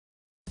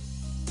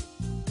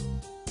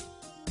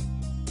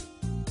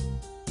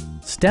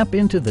Step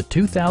into the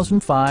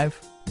 2005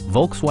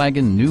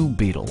 Volkswagen New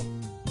Beetle.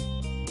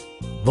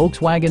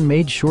 Volkswagen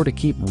made sure to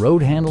keep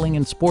road handling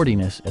and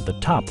sportiness at the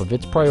top of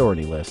its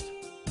priority list.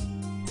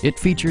 It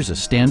features a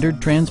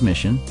standard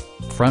transmission,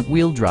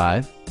 front-wheel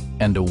drive,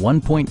 and a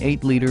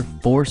 1.8-liter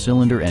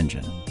four-cylinder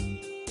engine.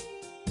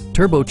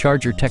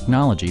 Turbocharger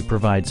technology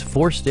provides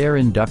forced air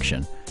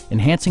induction,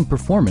 enhancing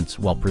performance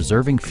while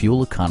preserving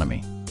fuel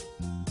economy.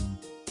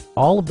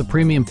 All of the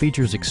premium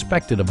features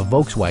expected of a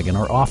Volkswagen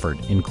are offered,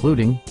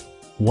 including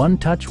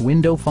one-touch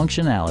window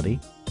functionality,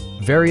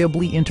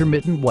 variably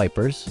intermittent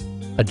wipers,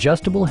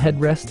 adjustable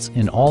headrests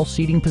in all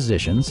seating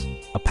positions,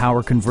 a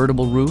power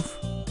convertible roof,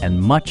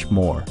 and much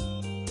more.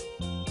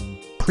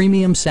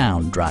 Premium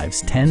sound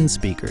drives 10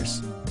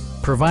 speakers,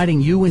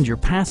 providing you and your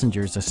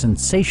passengers a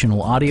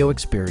sensational audio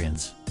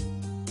experience.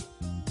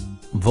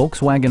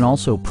 Volkswagen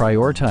also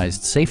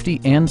prioritized safety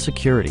and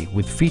security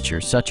with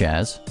features such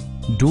as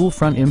dual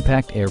front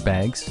impact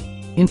airbags,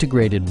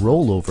 integrated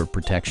rollover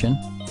protection,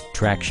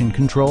 traction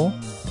control,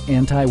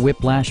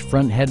 anti-whiplash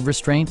front head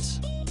restraints,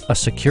 a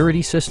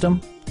security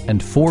system,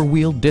 and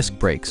four-wheel disc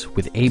brakes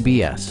with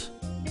ABS.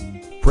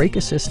 Brake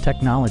assist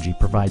technology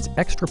provides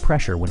extra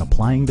pressure when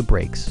applying the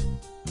brakes.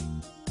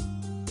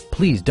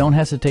 Please don't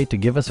hesitate to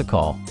give us a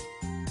call.